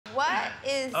what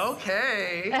is...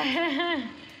 Okay.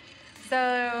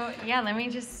 So, yeah, let me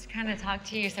just kind of talk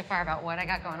to you so far about what I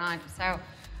got going on. So,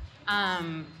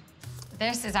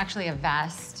 this is actually a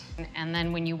vest. And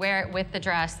then when you wear it with the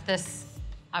dress, this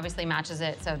obviously matches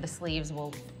it, so the sleeves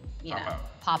will,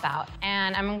 pop out.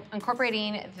 And I'm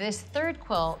incorporating this third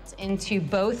quilt into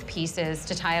both pieces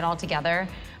to tie it all together,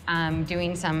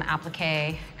 doing some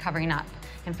applique, covering up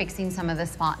and fixing some of the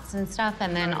spots and stuff,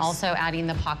 and then also adding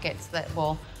the pockets that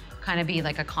will kind of be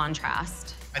like a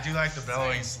contrast. I do like the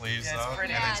bellowing sleeves though,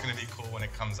 and it's gonna be cool when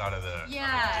it comes out of the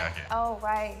jacket. Oh,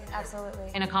 right,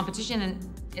 absolutely. In a competition,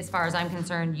 as far as I'm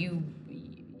concerned,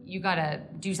 you gotta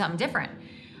do something different.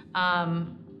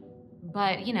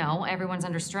 But you know, everyone's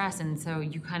under stress, and so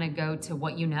you kind of go to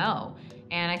what you know.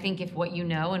 And I think if what you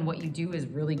know and what you do is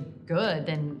really good,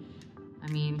 then, I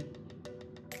mean,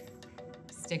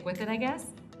 stick with it, I guess.